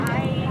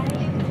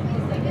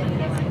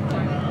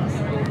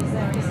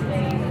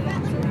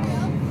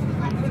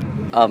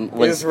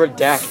is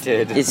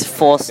redacted. Is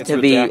forced to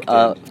be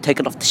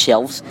taken off the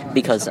shelves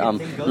because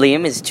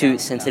Liam is too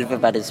sensitive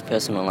about his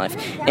personal life.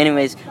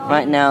 Anyways,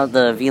 right now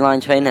the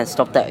V-Line train has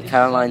stopped at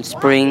Caroline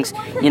Springs.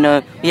 You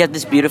know, we have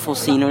this beautiful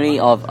scenery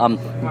of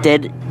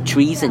dead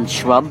trees and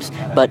shrubs.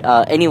 But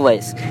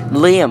anyways,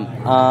 Liam,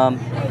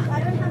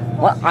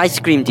 what ice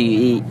cream do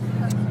you eat?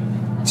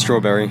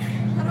 Strawberry.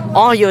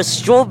 Oh, you're a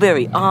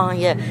strawberry. Oh,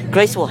 yeah.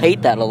 Grace will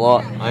hate that a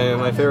lot.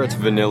 My favorite's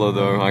vanilla,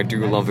 though. I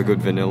do love a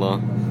good vanilla.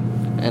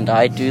 And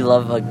I do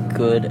love a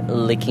good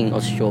licking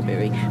of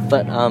strawberry.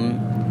 But,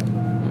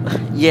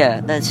 yeah,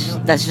 that's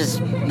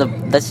just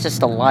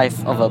the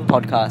life of a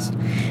podcast.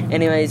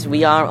 Anyways,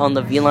 we are on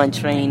the V-Line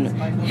train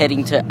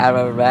heading to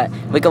Ararat.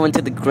 We're going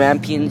to the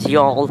Grampians,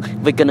 y'all.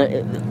 We're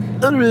gonna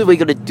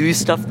do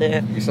stuff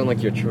there. You sound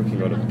like you're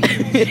choking on a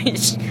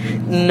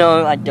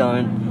No, I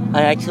don't.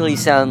 I actually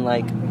sound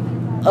like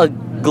a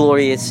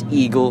glorious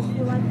eagle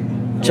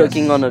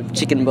choking on a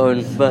chicken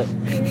bone, but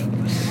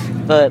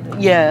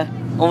yeah,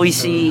 all we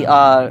see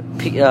are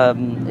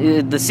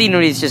the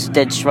scenery is just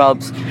dead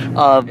shrubs,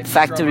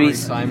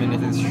 factories. Simon,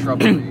 it is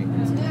shrubbery.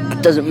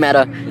 Doesn't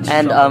matter,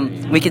 and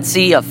we can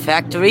see a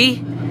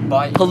factory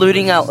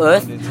polluting our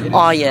earth.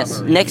 Oh yes,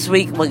 next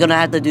week we're gonna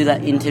have to do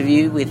that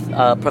interview with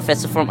a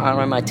professor from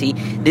RMIT.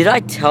 Did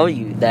I tell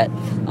you that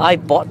I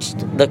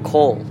botched the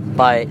call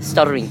by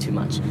stuttering too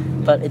much?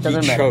 But it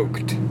doesn't matter.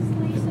 Choked.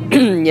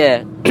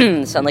 Yeah,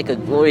 sound like a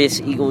glorious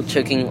eagle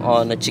choking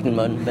on a chicken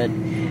bone, but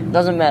it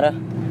doesn't matter.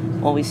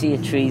 All we see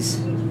are trees,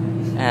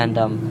 and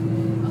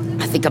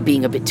I think I'm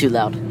being a bit too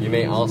loud. You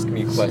may ask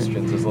me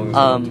questions as long as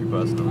you're not too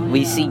personal.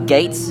 We see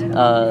gates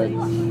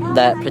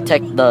that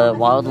protect the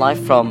wildlife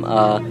from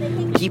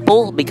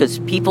people, because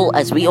people,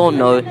 as we all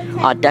know,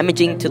 are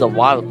damaging to the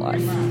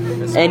wildlife.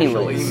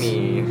 Anyways,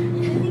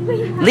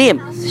 Liam,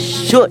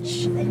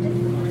 shush.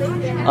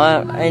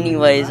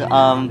 Anyways,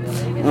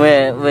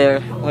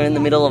 we're in the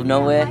middle of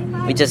nowhere.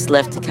 We just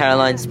left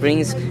Caroline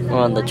Springs. We're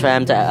on the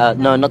tram to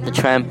no, not the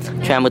tram.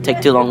 Tram would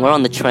take too long. We're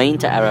on the train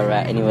to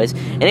Ararat. Anyways,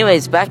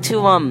 back to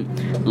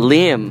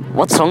Liam.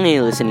 What song are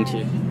you listening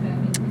to?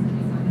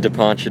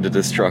 Departure to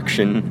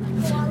Destruction.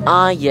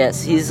 Ah,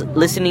 yes, he's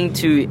listening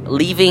to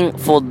Leaving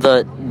for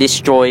the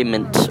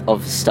Destroyment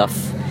of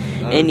Stuff.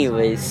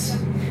 Anyways,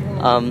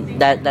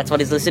 that's what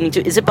he's listening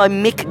to. Is it by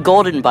Mick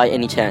Gordon by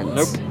any chance?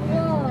 Nope.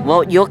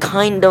 Well, you're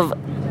kind of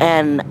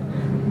an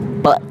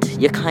butt.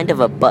 You're kind of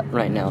a butt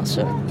right now,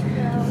 so.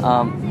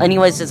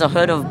 Anyways, there's a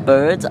herd of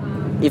birds.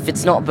 If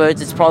it's not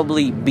birds, it's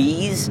probably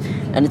bees,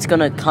 and it's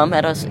gonna come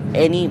at us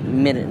any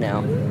minute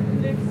now.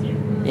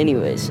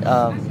 Anyways,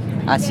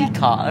 I see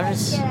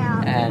cars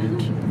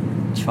and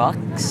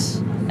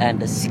trucks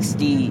and a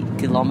 60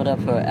 kilometer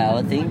per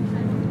hour thing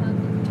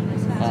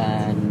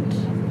and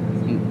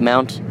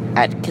Mount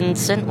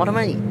Atkinson. What am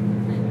I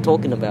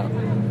talking about?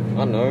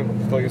 I don't know. I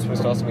thought you were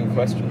supposed to ask me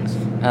questions.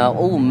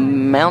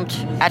 Mount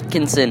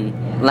Atkinson.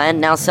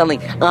 Land now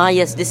selling. Ah,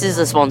 yes, this is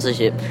a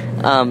sponsorship.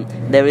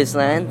 There is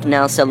land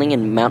now selling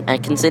in Mount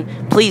Atkinson.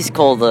 Please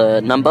call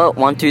the number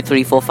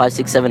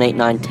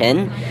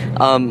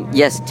 12345678910.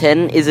 Yes,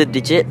 10 is a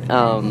digit.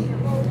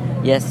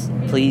 Yes,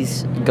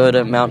 please go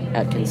to Mount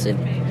Atkinson.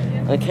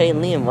 Okay,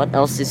 Liam, what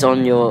else is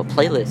on your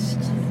playlist?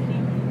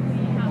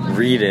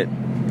 Read it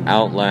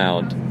out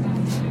loud.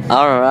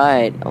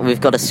 Alright, we've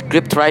got a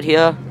script right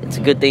here. It's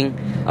a good thing.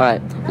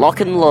 Alright,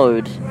 Lock and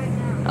Load.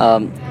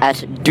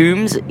 At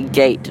Doom's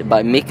Gate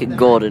by Mick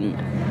Gordon.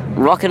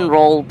 Rock and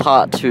Roll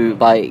Part 2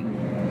 by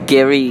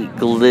Gary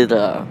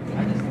Glitter.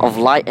 Of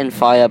Light and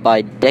Fire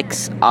by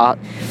Dex Art.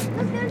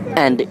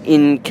 And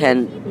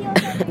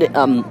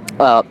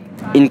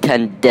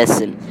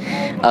Incandescent.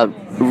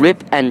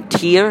 Rip and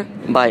Tear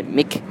by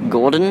Mick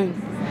Gordon.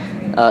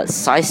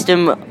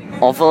 System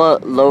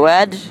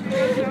Overload.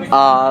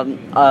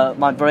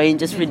 My brain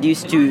just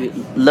reduced to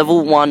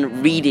level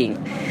 1 reading.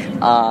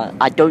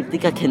 I don't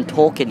think I can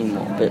talk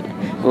anymore, but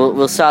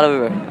we'll start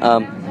over.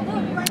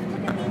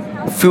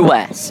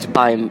 Fuast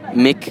by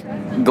Mick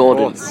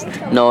Gordon.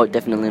 No,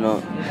 definitely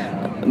not.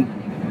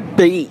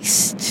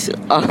 Beast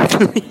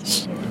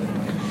Unleashed.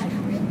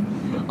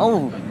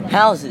 Oh,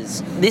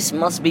 houses. This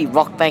must be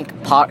Rock Bank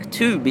Part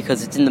 2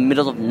 because it's in the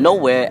middle of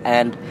nowhere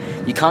and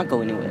you can't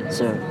go anywhere.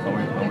 So.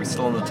 Are we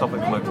still on the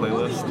topic of my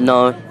playlist?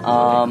 No.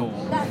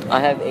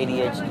 I have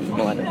ADHD.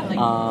 No, I don't.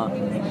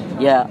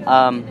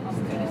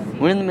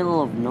 We're in the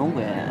middle of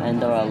nowhere and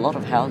there are a lot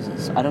of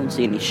houses. I don't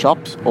see any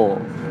shops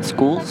or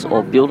schools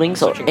or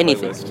buildings or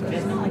anything.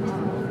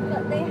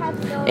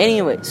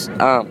 Anyways,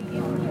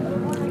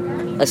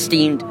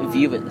 esteemed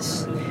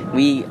viewers,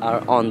 we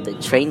are on the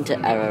train to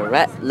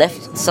Ararat,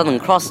 left Southern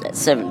Cross at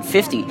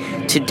 7:50.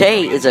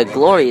 Today is a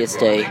glorious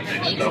day.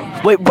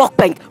 Wait,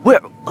 Rockbank! Wait,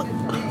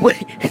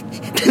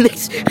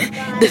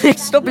 the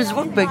next stop is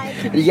Rockbank.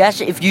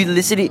 Yash, if you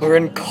listen, we're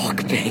in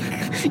Cockbank.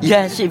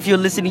 Yash, if you're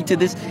listening to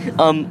this,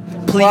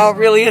 please. Wow, it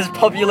really is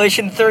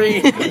population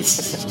 3.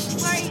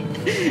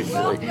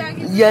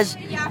 Yes,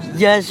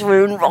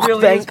 we're in Rockbank.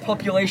 Really is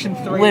population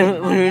 3.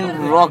 We're in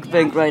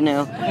Rockbank right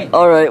now.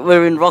 Alright,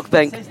 we're in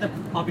Rockbank. It says the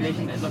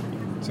population there, look.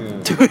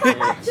 2, 3,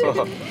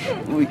 4.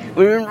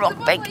 We're in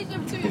Rock Bank.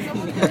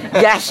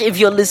 Yash, if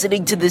you're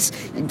listening to this,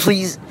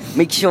 please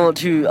make sure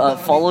to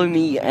follow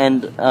me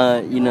and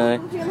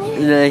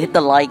hit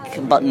the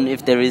like button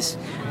if there is.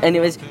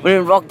 Anyways, we're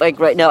in Rock Bank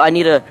right now. I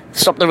need to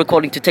stop the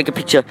recording to take a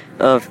picture.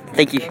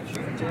 Thank you.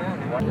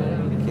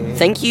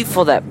 Thank you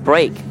for that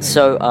break.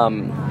 So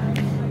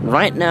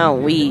right now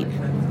we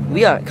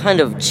are kind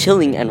of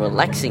chilling and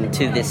relaxing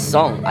to this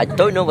song. I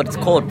don't know what it's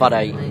called, but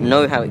I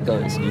know how it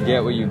goes. You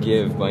Get What You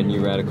Give by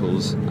New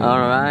Radicals.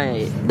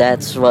 Alright,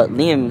 that's what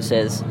Liam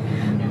says.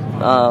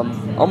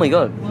 Oh my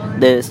god,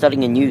 they're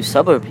starting a new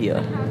suburb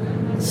here.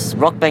 It's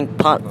Rock Bank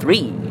Part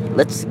 3.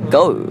 Let's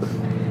go.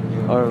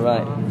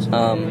 Alright,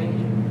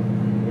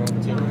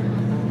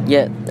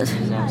 yeah,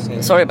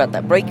 sorry about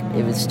that break.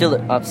 It was still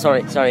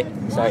sorry.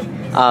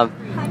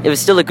 It was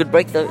still a good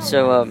break though,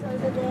 so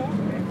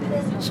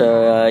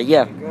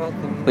yeah,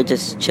 we're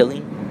just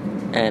chilling,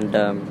 and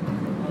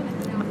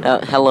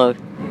hello,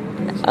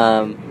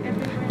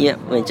 yeah,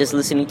 we're just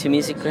listening to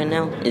music right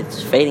now.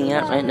 It's fading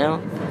out right now.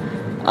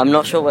 I'm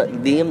not sure what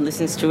Liam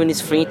listens to in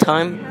his free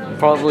time.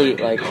 Probably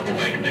like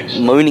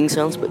moaning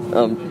sounds, but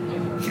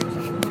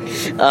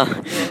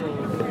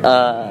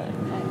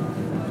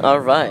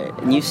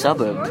alright, new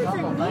suburb.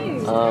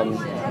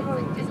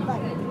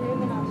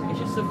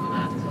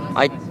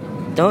 I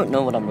don't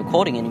know what I'm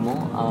recording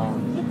anymore.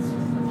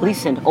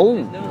 Please send.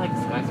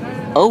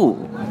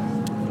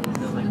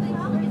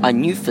 A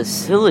new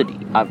facility.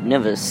 I've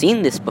never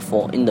seen this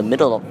before in the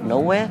middle of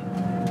nowhere.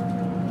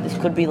 This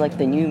could be like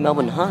the new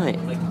Melbourne High.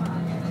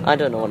 I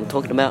don't know what I'm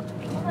talking about.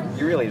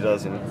 He really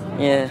doesn't.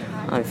 Yeah,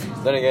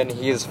 Then again,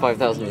 he is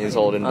 5,000 years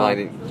old, and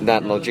by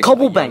that logic,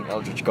 Cobblebank.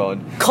 Eldritch God.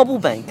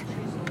 Cobblebank.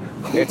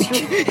 It's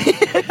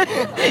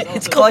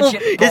It's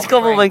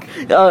Cobblebank.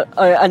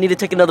 I need to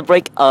take another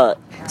break.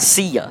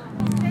 See ya.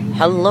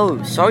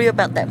 Hello. Sorry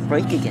about that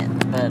break again.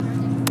 But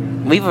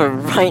we were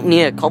right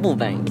near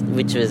Cobblebank,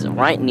 which was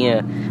right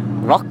near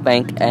Rock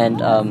Bank, and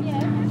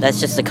that's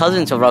just the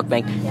cousins of Rock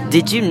Bank.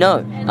 Did you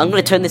know? I'm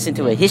going to turn this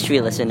into a history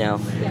lesson now.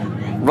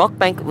 Rock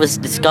Bank was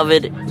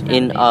discovered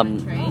in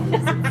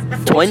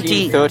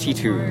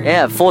 1432.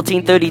 Yeah,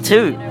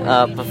 1432.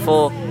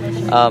 Before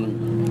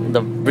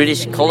the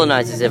British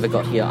colonizers ever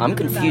got here. I'm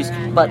confused,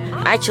 but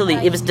actually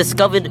it was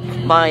discovered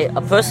by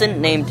a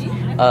person named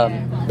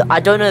I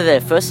don't know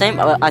their first name.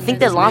 I think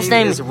their last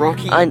name is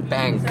Rocky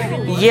Bank.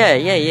 Yeah.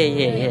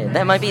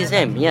 That might be his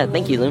name. Yeah,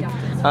 thank you, Liam.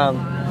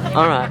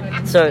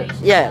 Alright. So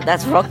yeah,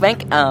 that's Rock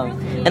Bank.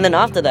 And then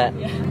after that,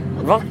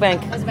 Rock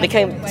Bank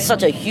became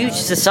such a huge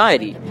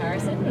society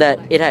that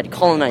it had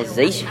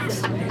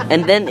colonizations,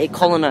 and then it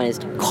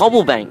colonized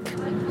Cobblebank,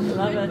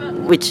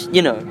 which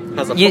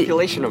Has a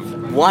population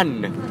of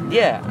 1.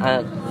 Yeah,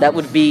 that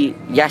would be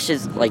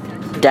Yash's like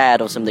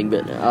dad or something,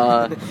 but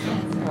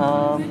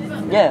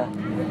yeah.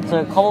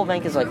 So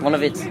Cobblebank is like one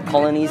of its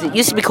colonies. It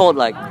used to be called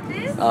like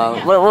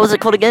what was it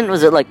called again?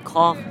 Was it like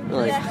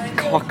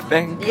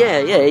Cockbank? Yeah,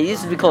 it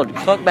used to be called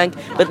Cockbank,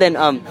 but then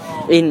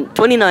in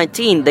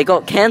 2019 they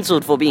got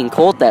cancelled for being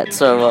called that.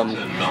 So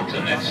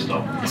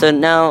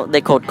now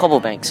they're called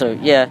Cobblebank. So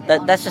yeah,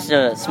 that's just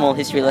a small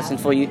history lesson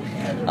for you.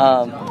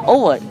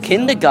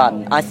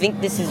 Kindergarten. I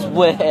think this is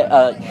where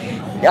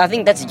I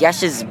think that's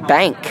Yash's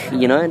bank.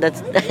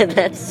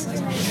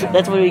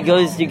 That's where he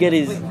goes to get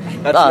his.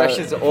 That's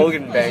Yash's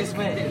organ bank.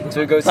 So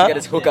he goes to get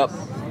his hookup.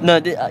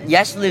 No,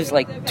 Yash lives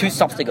like 2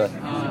 stops to go.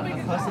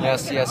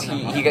 Yes, he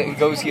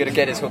goes here to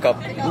get his hookup.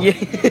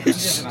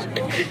 Yes.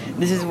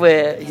 This is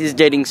where his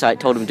dating site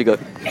told him to go.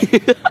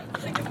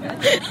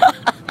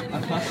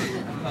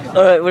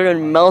 Alright, we're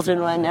in Melton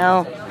right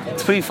now.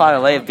 It's pretty far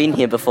away. I've been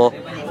here before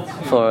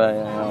for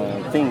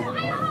a thing.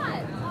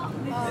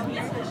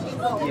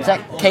 Is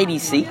that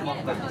KDC?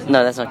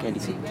 No, that's not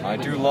KDC. I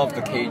do love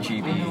the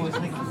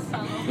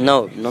KGB.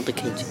 No, not the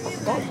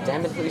KGB. God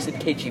damn it, who said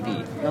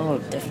KGB? No,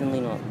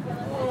 definitely not.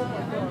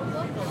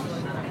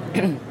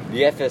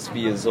 The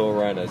FSB is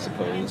alright, I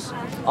suppose.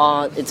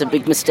 It's a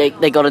big mistake.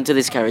 They got into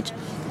this carriage.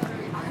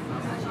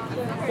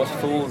 What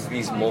fools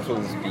these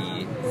mortals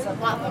be. So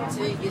platform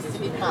 2 used to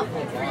be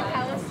platform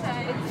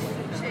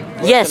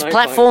 1. Yes,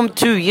 platform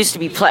 2 used to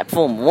be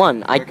platform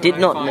 1. I did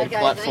not know. Okay,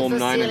 Platform thanks for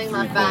 9 and stealing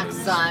my 3 facts,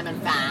 quarters. Simon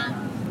Fan.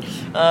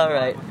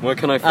 Alright. Where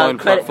can I find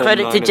credit platform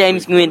 9 to and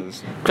James 3 Gwynn.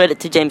 quarters? Credit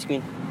to James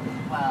Gwynn.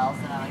 Well,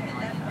 so I can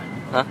let you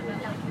know. Huh?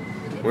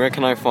 Where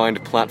can I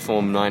find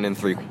platform 9 and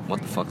 3?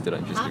 What the fuck did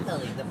I just do?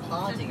 Happily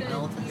departing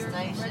Milton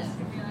Station.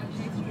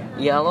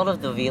 Yeah, a lot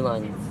of the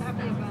V-Line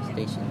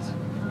stations.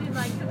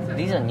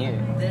 These are new,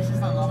 There's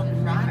just a lot of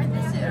crime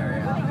in this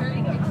area.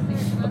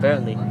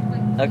 apparently.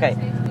 Okay.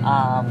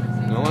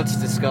 Now let's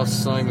discuss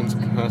Simon's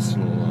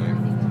personal life.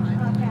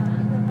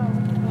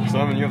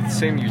 Simon, you have the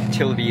same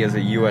utility as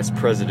a US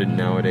president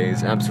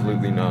nowadays.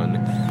 Absolutely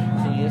none.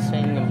 So you're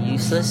saying I'm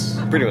useless?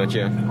 Pretty much,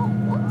 yeah.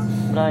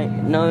 But I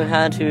know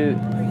how to,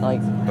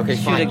 like, Okay,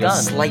 shoot fine. a You're gun.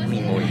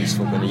 slightly more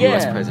useful than a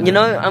US Yeah, president.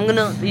 I'm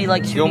gonna be,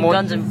 like, shooting more-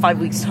 guns in 5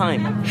 weeks'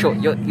 time. Sure,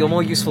 you're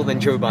more useful than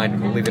Joe Biden.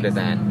 We'll leave it at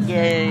that.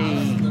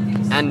 Yay.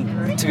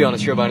 And to be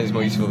honest, Joe Biden is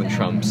more useful than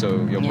Trump,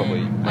 so you're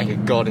probably like a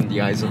god in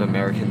the eyes of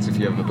Americans if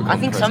you ever become I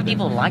think some president.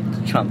 people like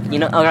Trump. You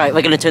know, all right,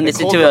 we're gonna turn this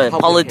They're into called a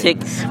politic.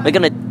 Republicans. We're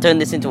gonna turn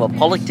this into a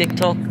politic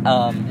talk.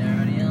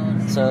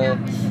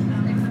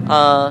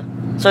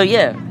 So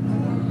yeah,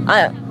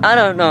 I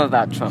don't know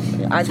about Trump.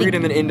 I think,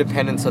 Freedom and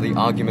independence are the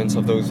arguments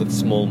of those with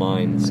small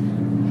minds.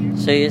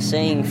 so you're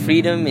saying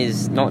freedom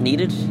is not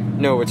needed?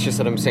 No, it's just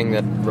that I'm saying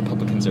that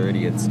Republicans are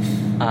idiots.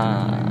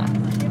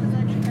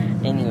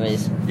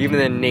 Anyways, Even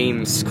their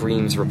name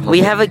screams Republican. we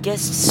have a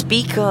guest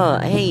speaker.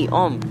 Hey,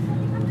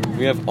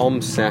 We have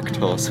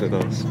Saktos with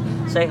us.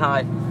 say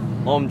hi.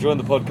 Join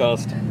the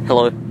podcast.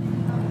 Hello.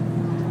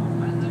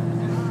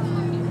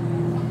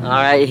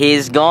 Alright,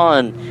 he's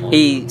gone.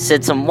 He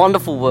said some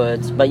wonderful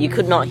words, but you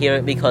could not hear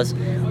it because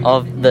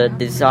of the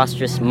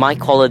disastrous mic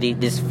quality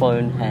this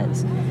phone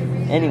has.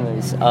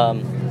 Anyways,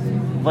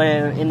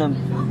 we're in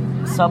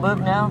a suburb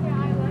now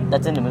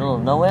that's in the middle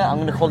of nowhere. I'm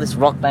gonna call this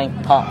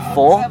Rockbank Part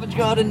 4. Savage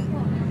Garden.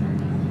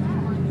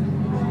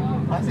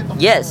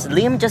 Yes,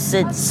 Liam just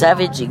said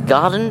Savage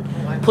Garden.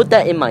 Put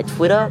that in my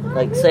Twitter.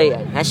 Like, say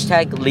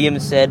hashtag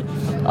Liam said.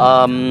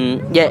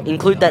 Yeah,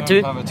 include that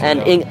too. And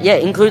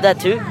include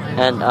that too.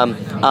 And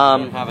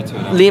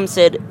Liam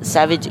said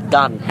Savage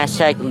Garden.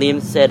 Hashtag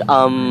Liam said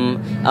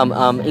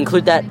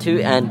include that too.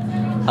 And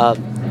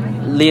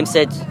Liam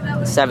said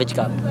Savage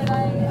Garden.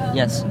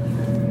 Yes.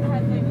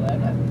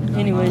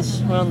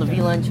 Anyways, we're on the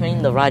V-Line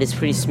train. The ride is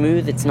pretty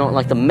smooth. It's not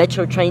like the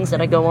metro trains that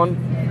I go on.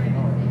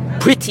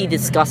 Pretty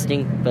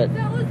disgusting, but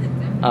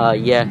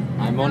yeah.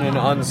 I'm on an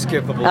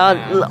unskippable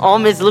path.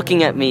 Om is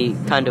looking at me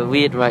kind of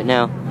weird right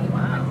now.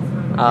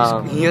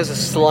 He has a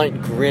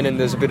slight grin and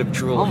there's a bit of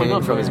drool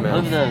hanging from his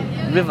mouth. Over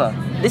the river.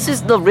 This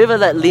is the river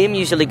that Liam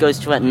usually goes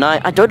to at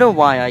night. I don't know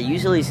why. I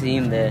usually see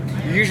him there.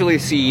 You usually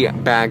see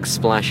bags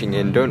splashing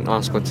in. Don't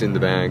ask what's in the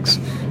bags.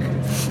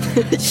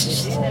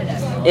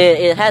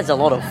 It has a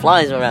lot of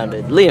flies around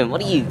it. Liam,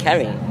 what are you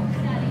carrying?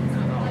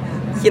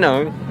 You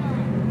know,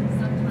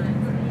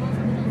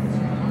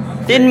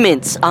 Thin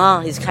mints.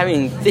 He's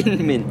carrying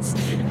thin mints.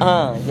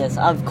 Yes,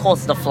 of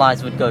course the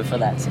flies would go for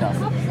that stuff.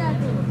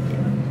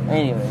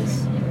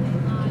 Anyways,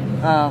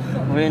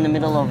 we're in the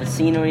middle of a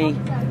scenery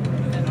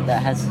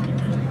that has...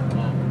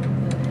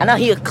 And I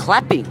hear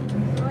clapping.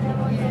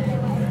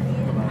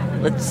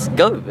 Let's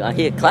go. I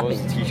hear that clapping.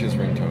 was the teacher's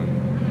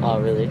ringtone. Oh,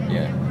 really?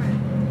 Yeah.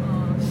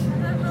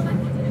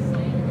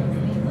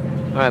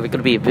 Alright, we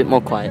gotta be a bit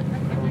more quiet.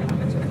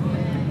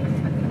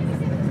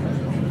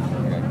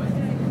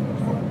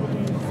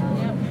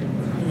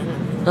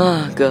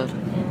 Oh, God.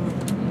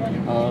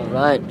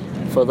 Alright,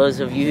 for those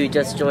of you who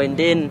just joined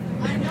in,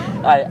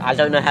 I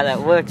don't know how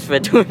that works for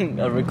doing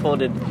a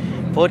recorded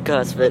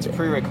podcast, but... It's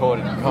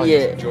pre-recorded. You can't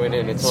Yeah. just join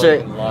in. It's not So-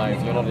 even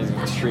live. You're not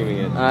even streaming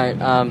it. Alright,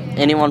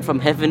 anyone from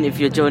heaven, if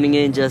you're joining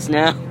in just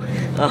now,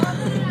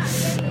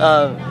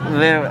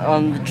 we're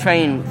on the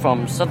train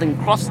from Southern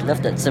Cross,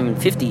 left at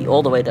 7:50,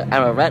 all the way to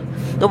Ararat.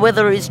 The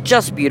weather is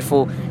just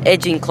beautiful,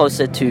 edging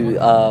closer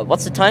to,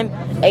 what's the time?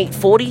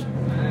 8:40?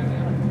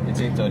 It's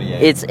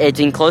 8:38. It's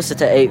edging closer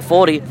to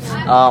 8:40.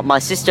 My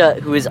sister,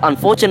 who is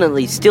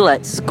unfortunately still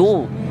at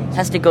school,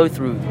 has to go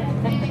through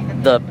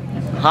the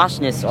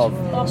harshness of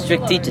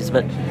strict teachers,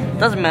 but it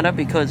doesn't matter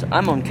because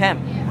I'm on camp,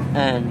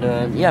 and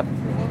yeah,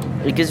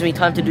 it gives me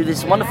time to do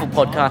this wonderful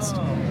podcast.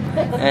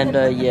 And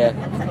yeah,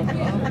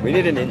 We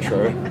need an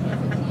intro.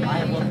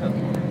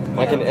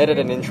 I can edit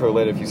an intro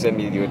later if you send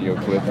me the audio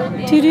clip.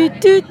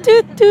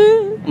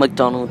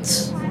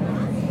 McDonald's.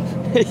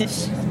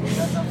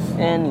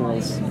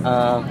 Anyways,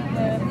 I'll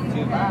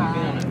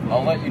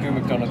let you do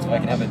McDonald's if I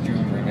can have a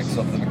Doom remix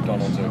of the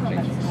McDonald's opening.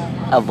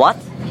 a what?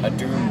 A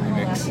Doom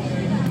remix.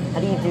 How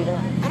do you do that?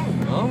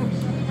 Oh.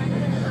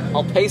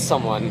 I'll pay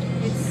someone.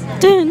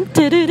 Dun,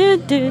 dun, dun, dun,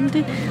 dun,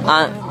 dun.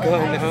 Go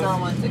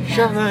now.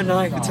 Shove a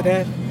knife into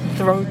their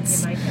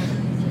throats.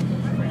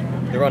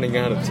 They're running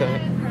out of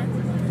time.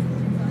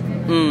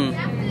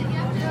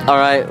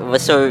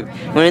 Alright, so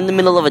we're in the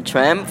middle of a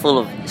tram full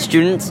of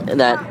students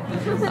that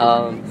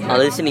are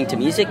listening to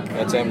music.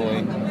 That's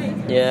Emily.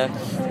 Yeah,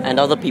 and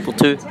other people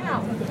too.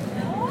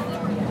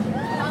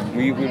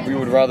 We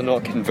would rather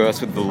not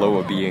converse with the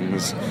lower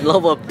beings.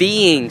 Lower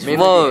beings.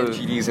 Mainly Whoa. the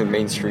GDs and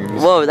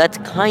mainstreams. Whoa, that's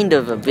kind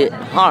of a bit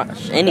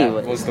harsh. That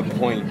Anyway. was the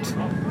point.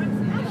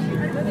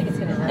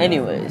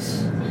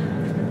 Anyways.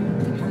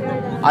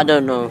 I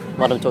don't know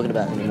what I'm talking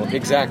about anymore.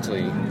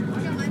 Exactly.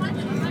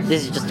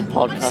 This is just a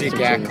podcast.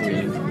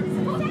 Exactly.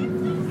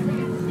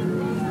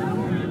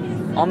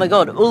 Oh my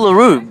god,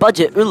 Uluru!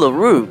 Budget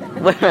Uluru!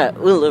 We're at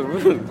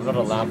Uluru. We're not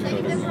allowed to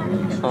go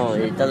to Oh,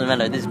 it doesn't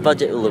matter. This is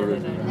budget Uluru.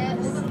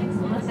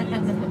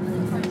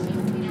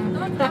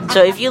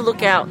 So if you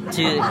look out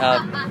to,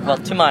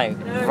 to my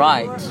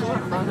right,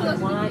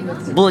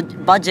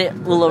 budget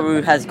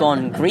Uluru has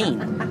gone green.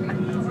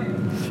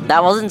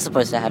 That wasn't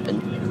supposed to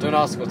happen. Don't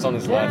ask what's on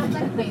his left.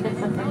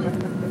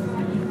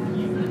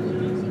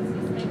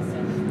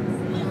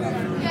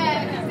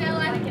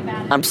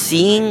 I'm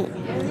seeing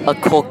a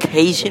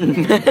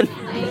Caucasian man.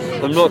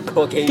 I'm not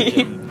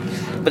Caucasian.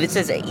 But it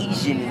says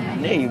Asian in the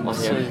name. Oh,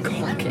 So. yeah,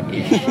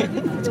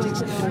 Caucasian.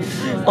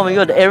 Oh my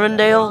god,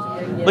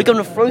 Arendelle? We're going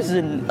to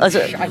Frozen.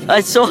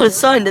 I saw a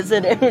sign that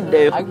said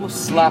Arendelle. I will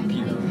slap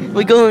you.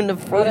 We're going to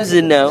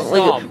Frozen now.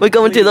 Stop, We're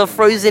going to please. the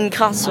Frozen I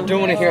castle. don't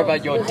want to hear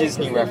about your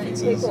Disney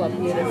references.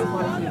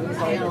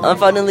 I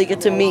finally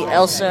get to meet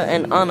Elsa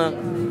and Anna.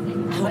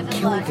 I'll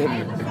kill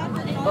them.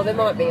 Well, they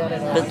might be, I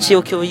don't know. But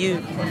she'll kill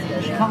you.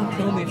 She can't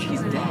kill me if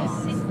she's dead.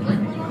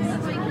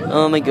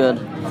 Oh my god.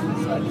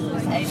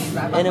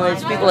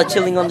 Anyways, people are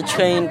chilling on the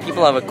train.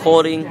 People are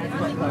recording.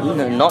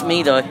 No, not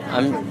me though.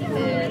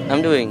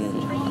 I'm doing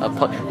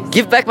a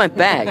Give back my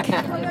bag.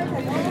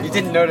 You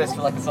didn't notice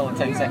for like a solid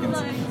 10 seconds.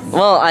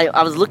 Well,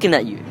 I was looking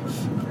at you.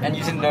 And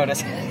you didn't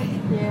notice.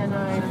 Yeah,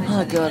 no.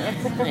 Oh god.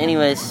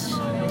 Anyways,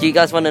 do you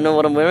guys want to know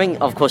what I'm wearing?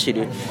 Of course you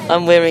do.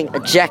 I'm wearing a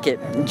jacket,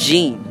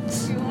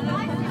 jeans,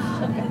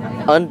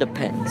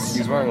 underpants.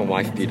 He's wearing a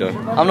wife beater.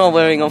 I'm not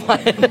wearing a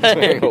wife.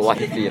 wearing a wife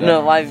beater.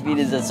 No, wife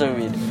beaters are so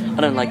weird.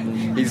 I don't like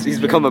them. He's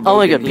become a. Oh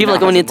my god, he people now are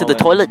going has a into the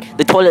mullet. toilet.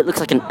 The toilet looks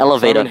like an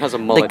elevator. Simon has a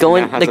mullet. They're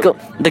going. He now has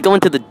They're going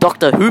to the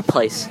Doctor Who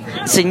place.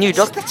 It's a new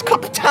Doctor. It's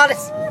called the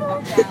TARDIS.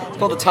 It's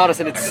called the TARDIS,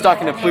 and it's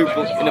stuck in a blue.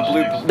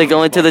 They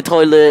go into the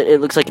toilet.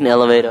 It looks like an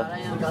elevator.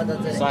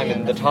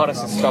 Simon, the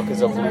TARDIS is stuck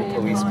as a blue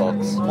police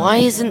box. Why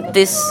isn't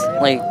this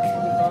like?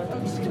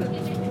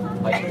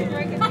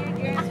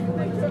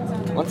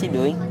 What's he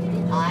doing?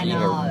 I Being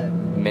know. a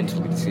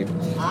mentally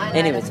disabled. I know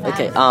Anyways, it's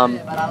okay,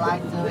 fancy, But I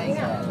like doing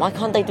it. Why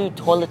can't they do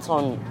toilets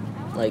on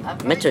like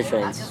metro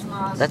trains?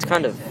 That's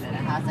kind of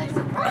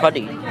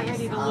cruddy.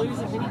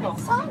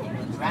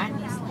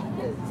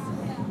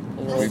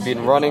 We've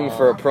been running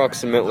for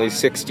approximately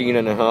 16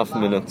 and a half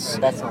minutes.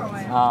 That's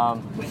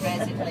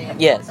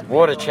yes.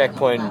 Water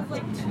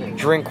checkpoint.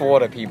 Drink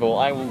water, people.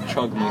 I will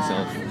chug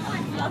myself.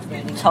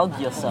 Chug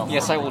yourself.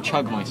 Yes, I will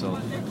chug myself.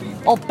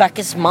 Oh,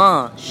 Bacchus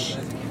Marsh.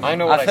 I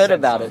know what I've heard said.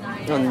 about it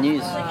on the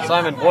news.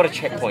 Simon, water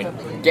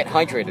checkpoint. Get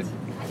hydrated.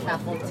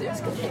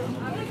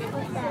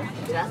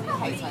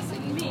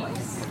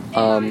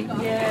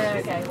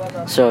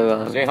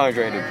 So Stay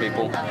hydrated,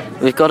 people.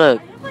 we've got a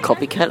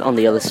copycat on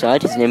the other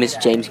side. His name is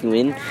James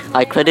Gwynn.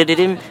 I credited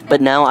him, but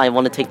now I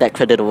want to take that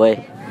credit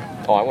away.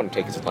 Oh, I want to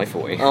take his life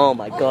away. Oh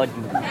my god.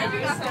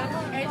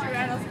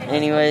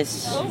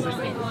 Anyways,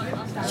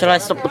 should I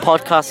stop the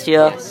podcast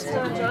here?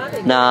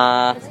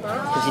 Nah,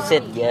 because you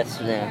said yes.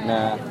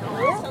 Nah.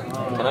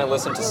 Can I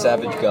listen to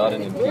Savage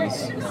Garden in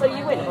peace?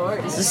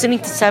 Listening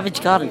to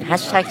Savage Garden.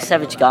 Hashtag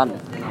Savage Garden.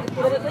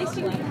 But at least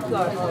you can go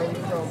home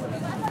from.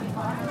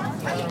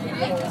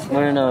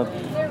 We're in a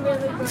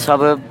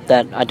suburb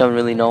that I don't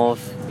really know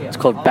of. It's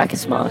called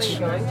Bacchus Marsh.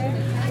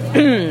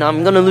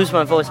 I'm gonna lose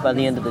my voice by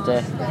the end of the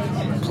day.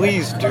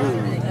 Please do.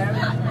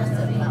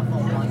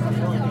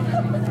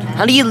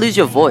 How do you lose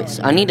your voice?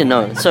 I need to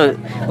know. So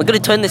we're gonna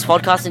turn this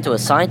podcast into a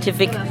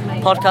scientific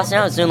podcast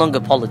now. It's no longer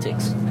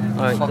politics.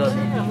 Alright, go on.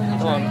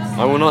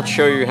 I will not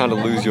show you how to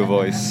lose your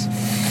voice.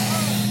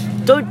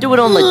 Don't do it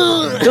on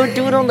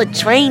the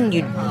train,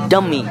 you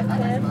dummy.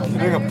 I'm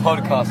doing a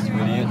podcast, you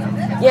idiot.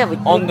 Yeah,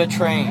 On the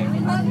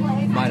train.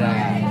 Might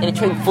I? in a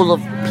train full of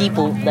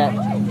people that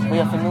we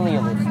are familiar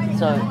with.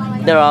 So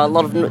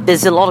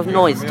there's a lot of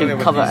noise Familiar to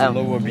with cover these out.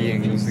 lower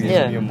beings, these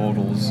Yeah. mere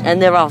mortals.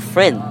 And they're our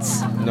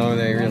friends. No,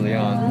 they really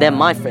aren't. They're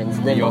my friends.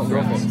 They're Your not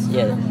your friends. friends.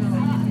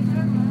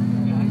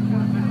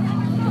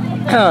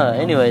 Yeah.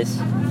 Anyways,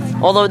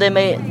 although there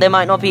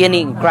might not be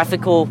any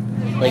graphical,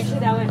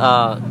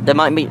 there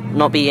might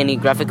not be any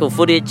graphical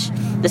footage.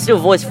 There's still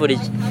voice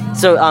footage.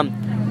 So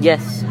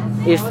yes,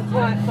 if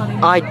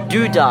I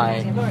do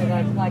die,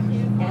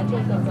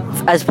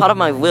 as part of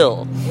my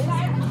will,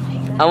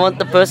 I want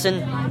the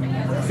person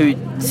who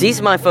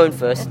sees my phone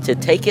first to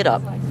take it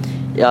up,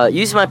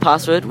 use my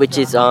password, which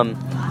is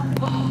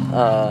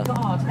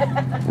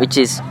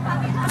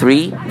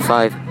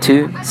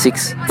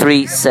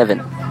 352637.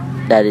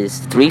 That is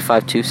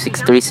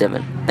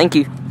 352637. Thank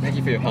you. Thank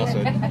you for your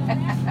password.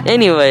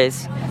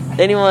 Anyways,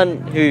 anyone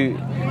who...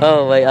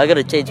 Oh wait, I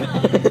gotta change my...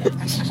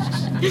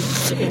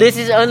 This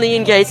is only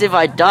in case if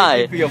I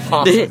die. For your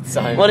password,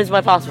 Simon. What is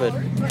my password?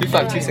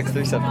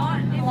 352637.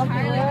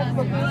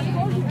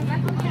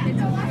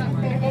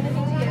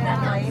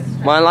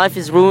 My life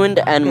is ruined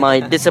and my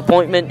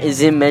disappointment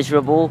is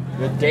immeasurable.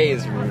 Your day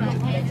is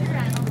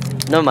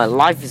ruined. No, my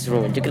life is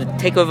ruined. You're gonna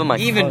take over my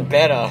Even phone.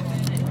 better.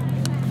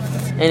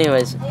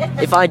 Anyways,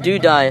 if I do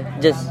die,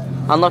 just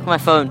unlock my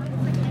phone.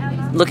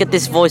 Look at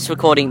this voice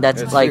recording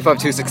that's It's like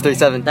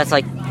 352637. that's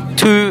like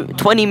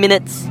 20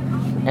 minutes,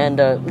 and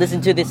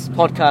listen to this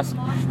podcast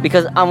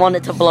because I want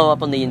it to blow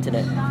up on the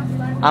internet.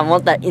 I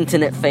want that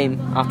internet fame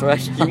after I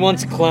He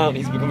wants clout.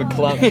 He's become a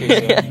clout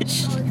chaser.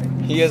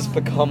 He has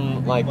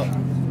become like...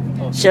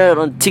 Share it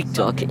on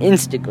TikTok,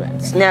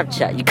 Instagram,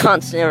 Snapchat. You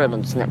can't share it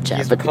on Snapchat.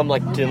 He's but become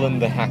like Dylan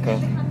the hacker.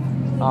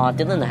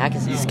 Dylan the Hack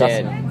is He's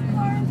disgusting. dead.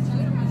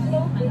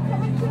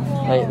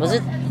 Wait, was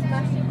it?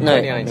 No.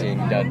 2019.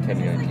 He died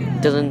 2019.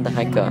 Dylan the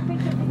Hacker.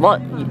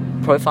 What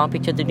profile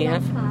picture did he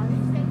have?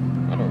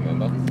 I don't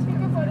remember.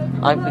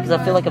 Because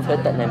I feel like I've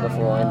heard that name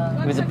before,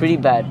 and he was a pretty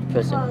bad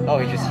person. Oh,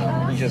 he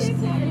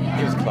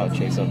was a clout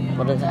chaser.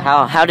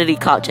 How did he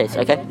clout chase?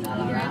 Okay.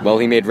 Well,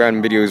 he made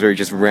random videos where he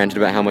just ranted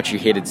about how much he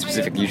hated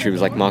specific YouTubers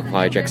like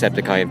Markiplier,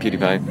 Jacksepticeye, and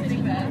PewDiePie.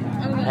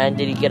 And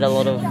did he get a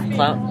lot of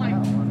clout?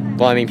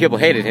 Well, I mean, people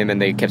hated him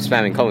and they kept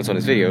spamming comments on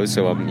his videos,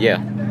 so,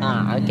 yeah.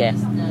 Ah, okay.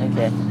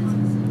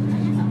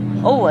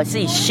 Oh, I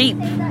see sheep.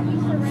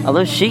 Are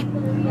those sheep?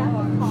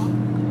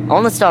 I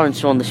want to start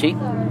installing the sheep.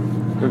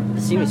 The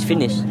series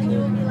finished.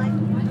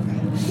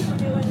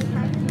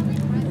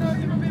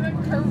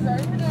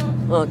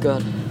 Oh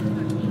god.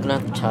 I'm gonna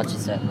have to charge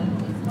this up.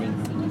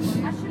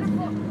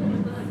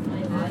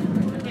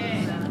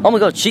 Oh my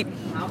god, sheep!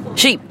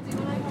 Sheep!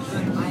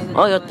 Oh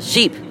my god,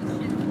 sheep!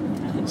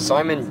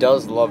 Simon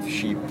does love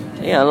sheep.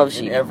 Yeah, I love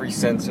sheep. In every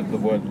sense of the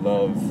word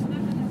love.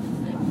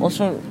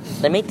 Also,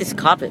 they make this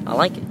carpet. I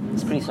like it.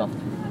 It's pretty soft.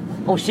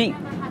 Oh, sheep!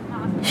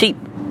 Sheep!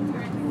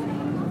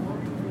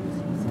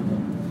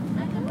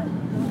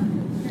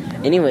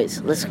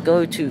 Anyways, let's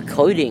go to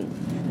coding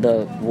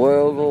the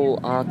Wordle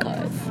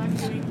archive.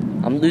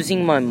 I'm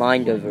losing my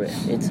mind over it.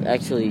 It's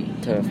actually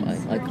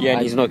terrifying. Yeah,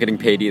 and he's not getting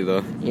paid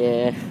either.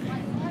 Yeah.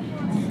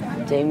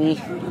 Jamie,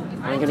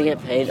 I'm gonna get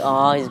paid.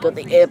 Oh, he's got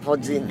the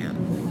AirPods in.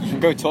 You can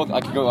go talk.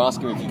 I can go ask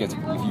him if you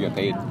get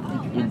paid.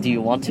 Do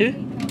you want to?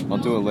 I'll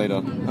do it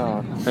later.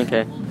 Oh,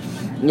 okay.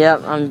 Yeah,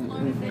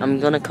 I'm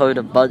gonna code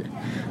a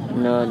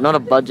no, not a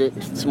budget.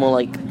 It's more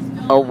like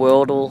a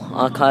Wordle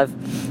archive.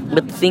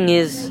 But the thing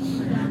is,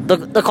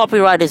 the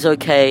copyright is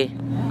okay.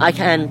 I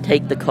can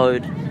take the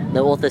code.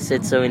 The author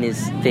said so in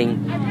his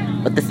thing.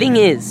 But the thing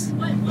is,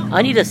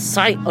 I need a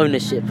site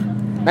ownership.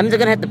 That means I'm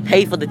gonna have to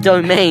pay for the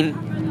domain.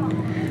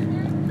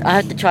 I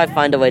have to try to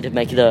find a way to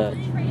make it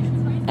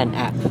an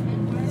app,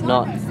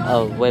 not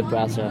a web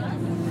browser.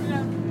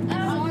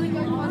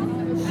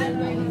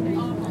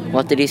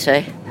 What did he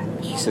say?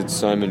 He said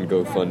Simon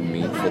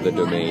GoFundMe for the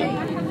domain.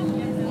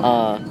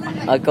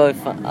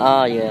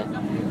 Yeah.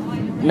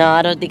 No,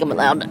 I don't think I'm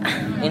allowed.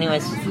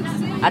 Anyways,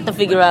 I have to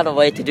figure out a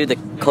way to do the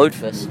code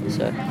first,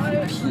 so.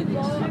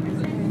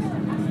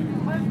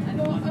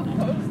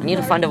 I need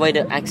to find a way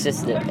to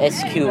access the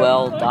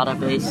SQL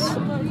database.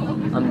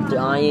 I'm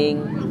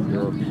dying.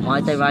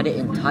 Why'd they write it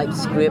in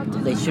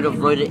TypeScript? They should have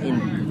wrote it in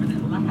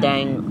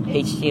dang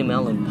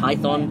HTML and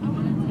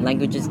Python,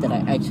 languages that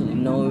I actually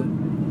know.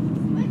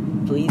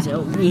 Please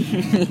help me.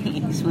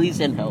 Please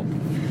send help.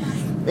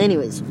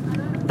 Anyways,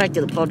 back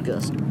to the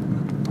podcast.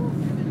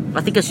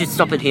 I think I should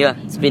stop it here.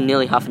 It's been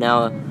nearly half an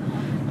hour.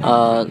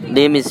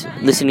 Liam is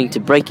listening to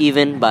Break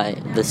Even by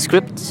The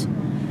Scripts.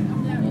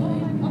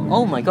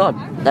 Oh my god,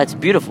 that's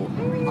beautiful.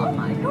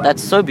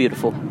 That's so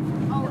beautiful.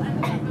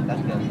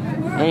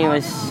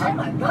 Anyways,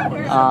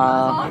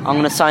 I'm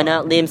gonna sign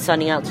out. Liam's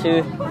signing out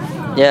too.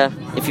 Yeah,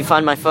 if you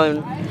find my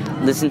phone,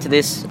 listen to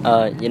this,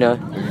 If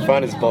you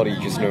find his body,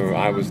 just know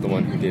I was the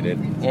one who did it.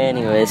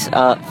 Anyways,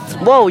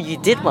 whoa, you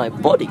did my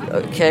body,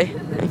 okay.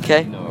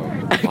 No,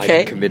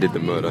 Okay. I committed the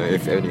murder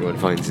if anyone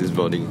finds his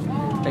body.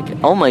 Okay.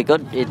 Oh my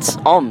god, it's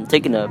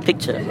taking a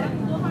picture.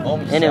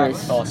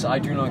 Anyways, I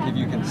do not give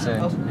you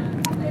consent.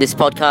 this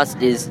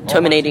podcast is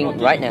terminating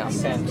right now.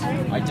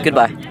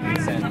 Goodbye.